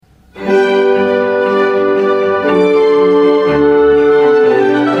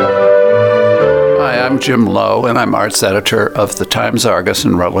Jim Lowe, and I'm arts editor of the Times-Argus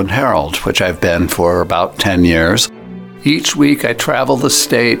and Rutland Herald, which I've been for about 10 years. Each week I travel the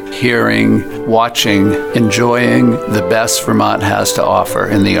state hearing, watching, enjoying the best Vermont has to offer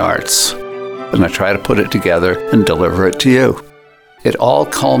in the arts. And I try to put it together and deliver it to you. It all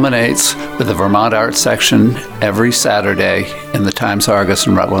culminates with the Vermont Arts section every Saturday in the Times-Argus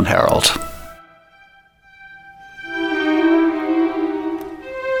and Rutland Herald.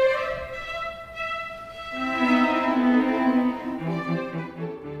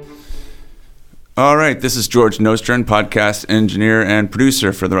 All right, this is George Nostrin, podcast engineer and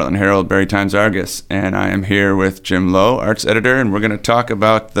producer for the Rutland Herald, Barre Times-Argus, and I am here with Jim Lowe, arts editor, and we're going to talk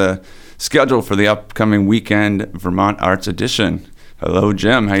about the schedule for the upcoming weekend Vermont Arts Edition. Hello,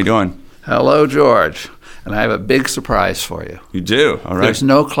 Jim. How you doing? Hello, George. And I have a big surprise for you. You do? All right. There's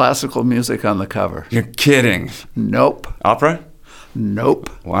no classical music on the cover. You're kidding. Nope. Opera? Nope.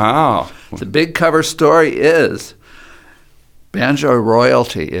 Wow. The big cover story is banjo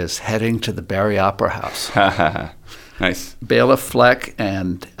royalty is heading to the Barre Opera House. Nice. Bela Fleck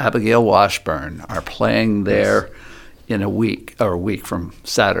and Abigail Washburn are playing there in a week from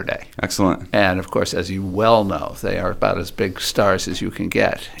Saturday. Excellent. And of course, as you well know, they are about as big stars as you can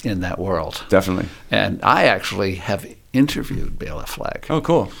get in that world. Definitely. And I actually have interviewed Bela Fleck. Oh,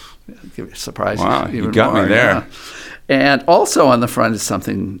 cool. Surprise wow, you even you got more, me there. Yeah. And also on the front is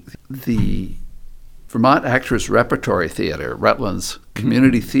something the Vermont Actors Repertory Theater, Rutland's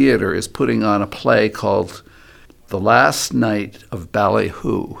community theater, is putting on a play called The Last Night of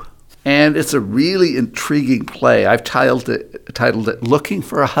Ballyhoo. And it's a really intriguing play. I've titled it Looking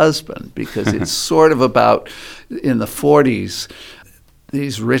for a Husband, because it's sort of about, in the 40s,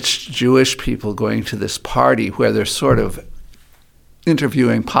 these rich Jewish people going to this party where they're sort of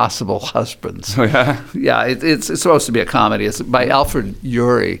interviewing possible husbands. Oh, yeah? Yeah, it's supposed to be a comedy. It's by Alfred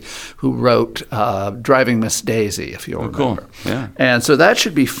Urey, who wrote Driving Miss Daisy, if you'll remember. Cool. Yeah. And so that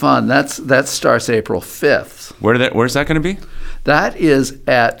should be fun. That starts April 5th. Where's that going to be? That is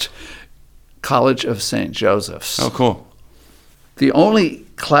at College of St. Joseph's. Oh, cool. The only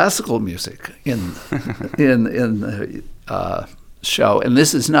classical music in the show, and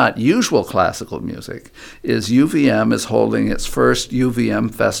this is not usual classical music, is UVM is holding its first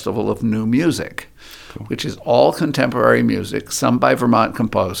UVM Festival of New Music, cool. Which is all contemporary music, some by Vermont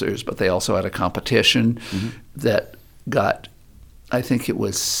composers, but they also had a competition that got, I think it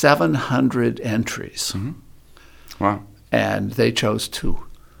was 700 entries. Mm-hmm. Wow. And they chose 2.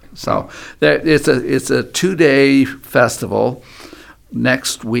 So it's a 2-day festival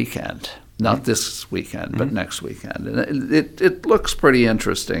next weekend. Not this weekend, but next weekend. And it looks pretty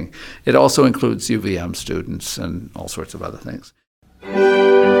interesting. It also includes UVM students and all sorts of other things.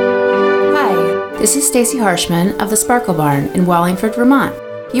 Hi, this is Stacy Harshman of the Sparkle Barn in Wallingford, Vermont.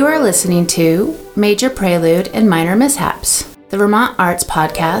 You are listening to Major Prelude and Minor Mishaps, the Vermont Arts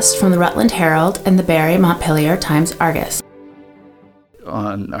podcast from the Rutland Herald and the Barre Montpelier Times-Argus.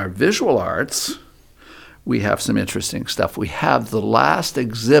 On our visual arts, we have some interesting stuff. We have the last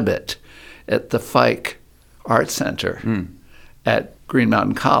exhibit at the Fike Art Center at Green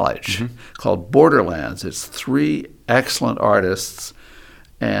Mountain College called Borderlands. It's 3 excellent artists,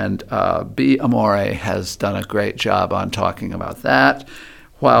 and B. Amore has done a great job on talking about that,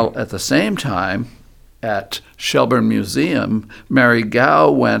 while at the same time at Shelburne Museum, Mary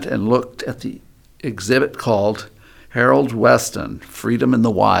Gow went and looked at the exhibit called Harold Weston, Freedom in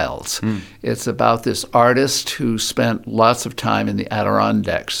the Wilds. It's about this artist who spent lots of time in the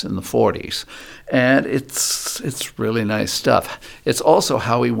Adirondacks in the 40s. And it's really nice stuff. It's also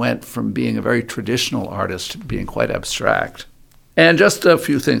how he went from being a very traditional artist to being quite abstract. And just a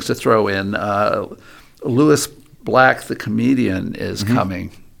few things to throw in. Louis Black, the comedian, is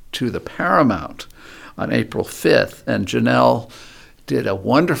coming to the Paramount on April 5th. And Janelle did a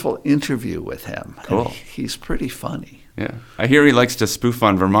wonderful interview with him. Cool. He's pretty funny. Yeah. I hear he likes to spoof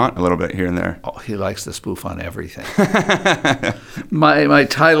on Vermont a little bit here and there. Oh, he likes to spoof on everything. My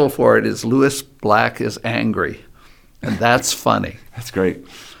title for it is Louis Black is Angry, and that's funny. That's great.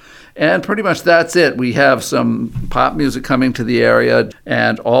 And pretty much that's it. We have some pop music coming to the area,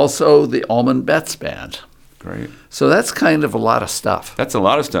 and also the Allman Betts Band. Great. So that's kind of a lot of stuff. That's a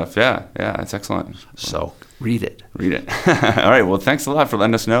lot of stuff. Yeah. Yeah. That's excellent. So read it. Read it. All right. Well, thanks a lot for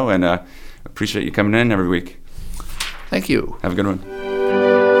letting us know, and appreciate you coming in every week. Thank you. Have a good one.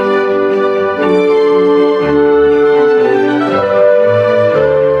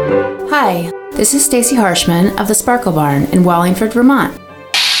 Hi, this is Stacy Harshman of the Sparkle Barn in Wallingford, Vermont.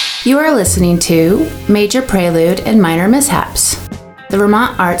 You are listening to Major Prelude and Minor Mishaps, the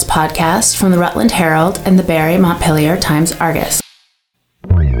Vermont Arts podcast from the Rutland Herald and the Barre Montpelier Times-Argus.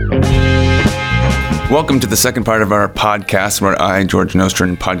 Welcome to the second part of our podcast where I, George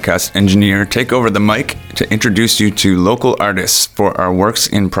Nostrin, podcast engineer, take over the mic to introduce you to local artists for our Works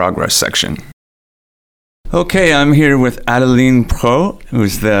in Progress section. Okay, I'm here with Adeline Pro,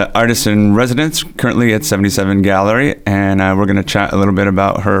 who's the artist in residence currently at 77 Gallery, and we're going to chat a little bit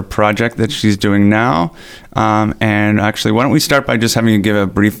about her project that she's doing now. And actually, why don't we start by just having you give a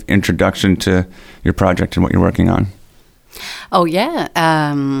brief introduction to your project and what you're working on? Oh yeah,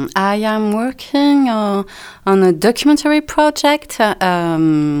 I am working on a documentary project.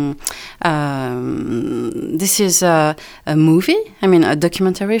 This is a movie, a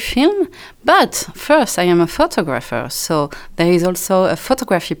documentary film. But first, I am a photographer, so there is also a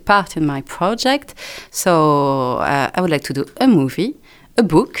photography part in my project. So I would like to do a movie, a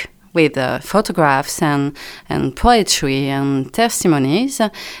book, with photographs and poetry and testimonies.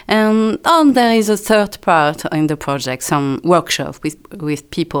 And there is a third part in the project, some workshop with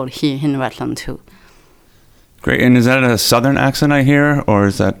people here in Rutland too. Great. And is that a southern accent I hear, or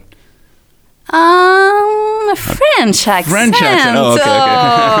is that... A French accent. French accent. Oh,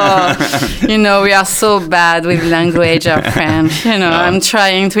 okay. We are so bad with language or French. I'm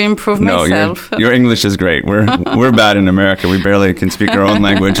trying to improve myself. Your English is great. We're bad in America. We barely can speak our own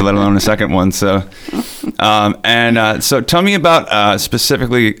language, let alone a second one. So, so tell me about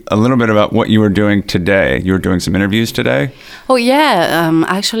specifically a little bit about what you were doing today. You were doing some interviews today? Oh, yeah.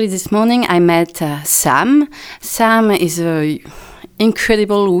 Actually, this morning I met Sam. Sam is a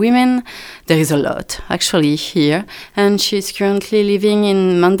incredible woman. There is a lot actually here, and she's currently living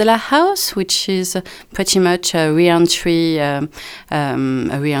in Mandela House, which is pretty much a re-entry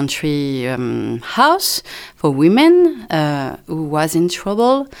house for women who was in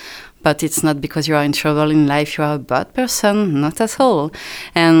trouble. But it's not because you are in trouble in life you are a bad person, not at all.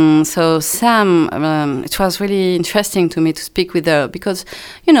 And so Sam, it was really interesting to me to speak with her because,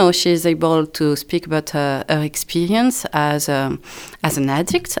 she's able to speak about her experience as an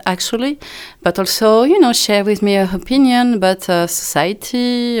addict, actually, but also, share with me her opinion about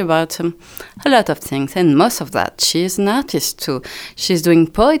society, about a lot of things. And most of that, she is an artist too. She's doing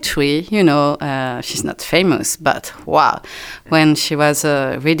poetry, she's not famous, but wow, when she was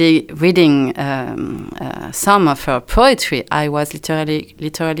reading some of her poetry, I was literally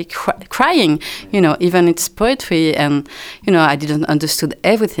crying. Even it's poetry, and I didn't understood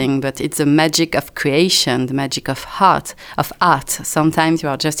everything, but it's the magic of creation, the magic of art. Sometimes you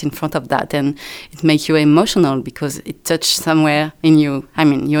are just in front of that, and it makes you emotional because it touched somewhere in you.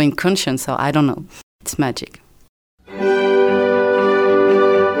 You're inconscious, so I don't know. It's magic.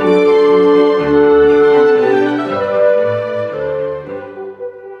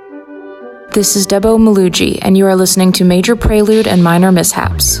 This is Debo Maluji, and you are listening to Major Prelude and Minor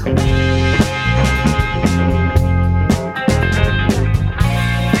Mishaps.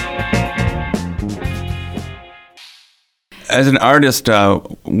 As an artist,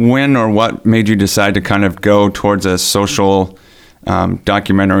 when or what made you decide to kind of go towards a social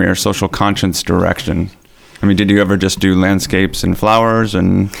documentary or social conscience direction? Did you ever just do landscapes and flowers, or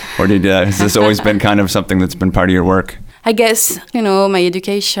has this always been kind of something that's been part of your work? I guess, my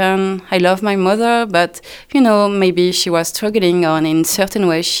education, I love my mother, but, maybe she was struggling, or in certain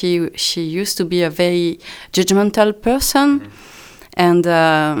ways she used to be a very judgmental person. And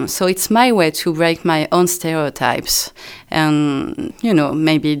so it's my way to break my own stereotypes and,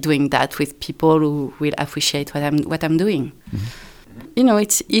 maybe doing that with people who will appreciate what I'm doing. Mm-hmm.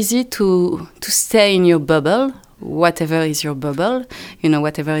 It's easy to stay in your bubble, whatever is your bubble,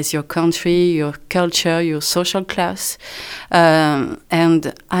 whatever is your country, your culture, your social class.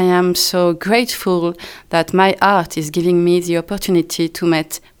 And I am so grateful that my art is giving me the opportunity to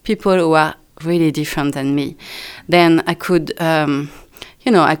meet people who are really different than me. Then I could, I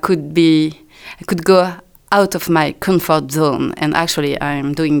could go out of my comfort zone. And actually,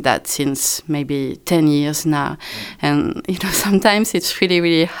 I'm doing that since maybe 10 years now. And, sometimes it's really,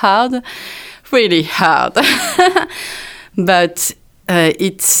 really hard. But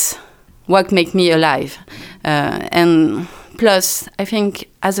it's what makes me alive. And plus, I think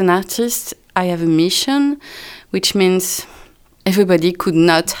as an artist, I have a mission, which means everybody could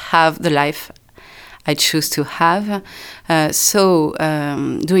not have the life I choose to have. So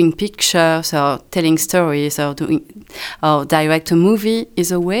doing pictures or telling stories or direct a movie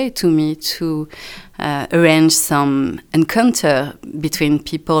is a way to me to arrange some encounter between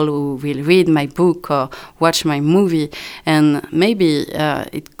people who will read my book or watch my movie. And maybe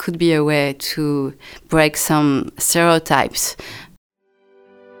it could be a way to break some stereotypes.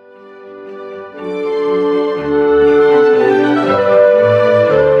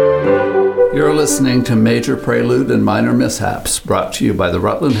 You're listening to Major Prelude and Minor Mishaps, brought to you by the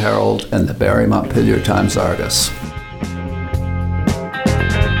Rutland Herald and the Barre Montpelier Times-Argus.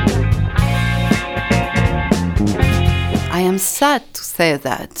 I am sad to say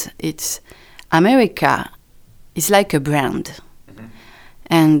that America is like a brand.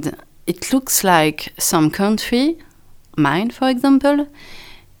 And it looks like some country, mine for example,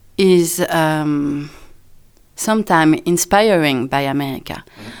 is sometimes inspiring by America,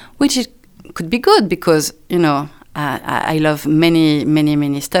 which could be good because, I love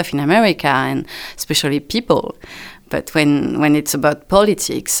many stuff in America, and especially people. But when it's about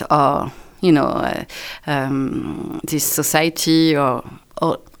politics or, this society or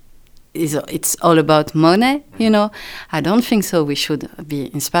it's all about money, I don't think so. We should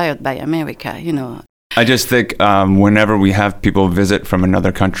be inspired by America, I just think whenever we have people visit from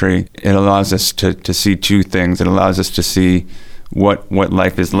another country, it allows us to see two things. It allows us to see what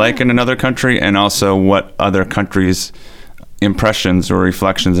life is like in another country, and also what other countries' impressions or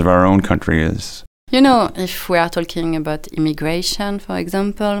reflections of our own country is. If we are talking about immigration, for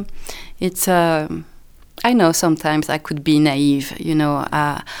example, it's I know sometimes I could be naive.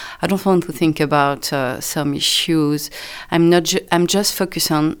 I don't want to think about some issues. I'm just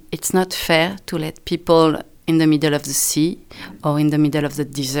focused on it's not fair to let people in the middle of the sea or in the middle of the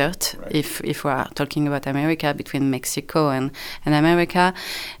desert, right. if we are talking about America, between Mexico and America.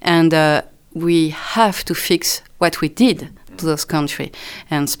 And we have to fix what we did to those countries,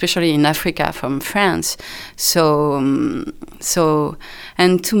 and especially in Africa from France. So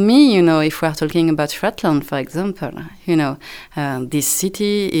and to me, if we are talking about Rutland, for example, this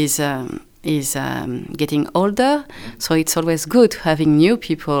city is getting older, so it's always good having new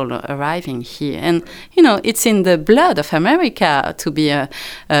people arriving here. And, it's in the blood of America to be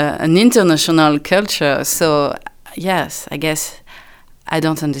an international culture. So, yes, I guess I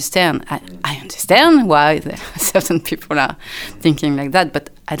don't understand. I understand why certain people are thinking like that, but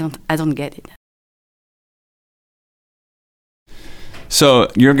I don't get it. So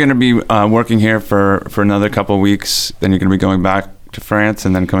you're going to be working here for another couple of weeks, then you're going to be going back to France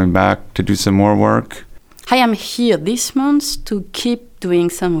and then coming back to do some more work? I am here this month to keep doing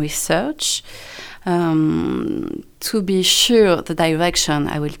some research, to be sure the direction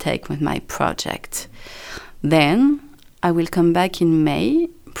I will take with my project. Then I will come back in May,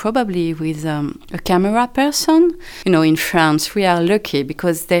 probably with a camera person. In France, we are lucky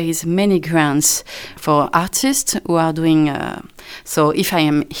because there is many grants for artists who are doing... So if I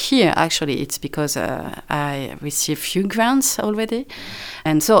am here, actually, it's because I received few grants already.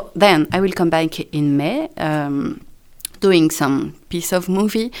 And so then I will come back in May, doing some piece of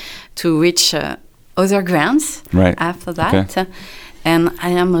movie to reach other grants after that. Okay. And I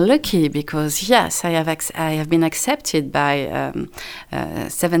am lucky because, yes, I have been accepted by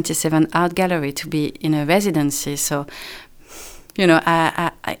 77 Art Gallery to be in a residency. So,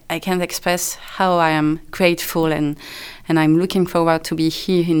 I can't express how I am grateful, and I'm looking forward to be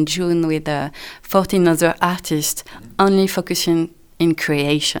here in June with 14 other artists, only focusing in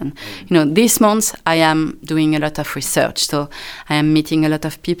creation. This month I am doing a lot of research, so I am meeting a lot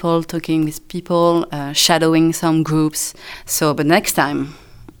of people, talking with people, shadowing some groups. So, but next time,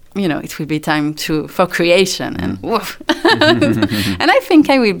 it will be time for creation, and and I think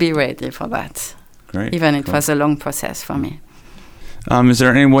I will be ready for that. Great. Even it was a long process for me. Is there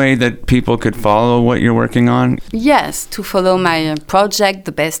any way that people could follow what you're working on? Yes, to follow my project,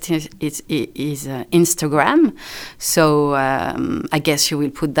 the best is Instagram. So I guess you will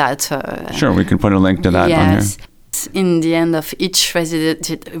put that. Sure, we can put a link to that on here. In the end of each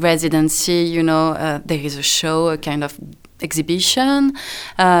residency, there is a show, a kind of exhibition,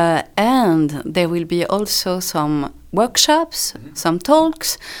 and there will be also some workshops, some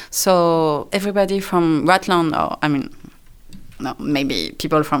talks. So everybody from Rutland, no, maybe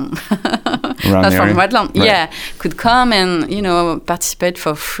people from not from Rutland, could come and participate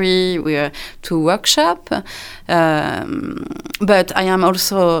for free to workshop. But I am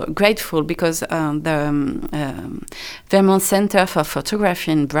also grateful because the Vermont Center for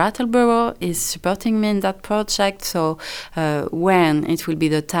Photography in Brattleboro is supporting me in that project. So when it will be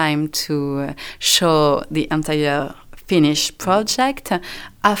the time to show the entire finished project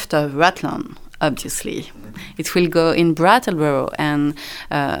after Rutland, obviously. It will go in Brattleboro and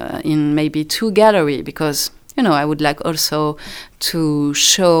in maybe 2 galleries because, I would like also to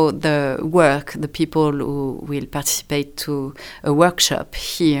show the work, the people who will participate to a workshop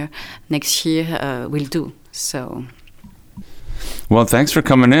here next year will do. So. Well, thanks for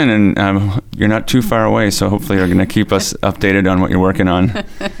coming in, and you're not too far away, so hopefully you're going to keep us updated on what you're working on.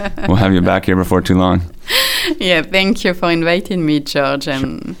 We'll have you back here before too long. Yeah, thank you for inviting me, George,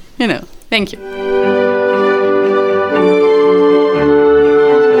 and, Thank you.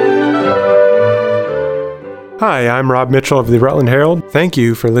 Hi, I'm Rob Mitchell of the Rutland Herald. Thank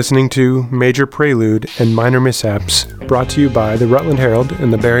you for listening to Major Prelude and Minor Mishaps, brought to you by the Rutland Herald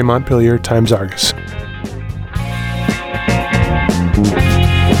and the Barre Montpelier Times-Argus.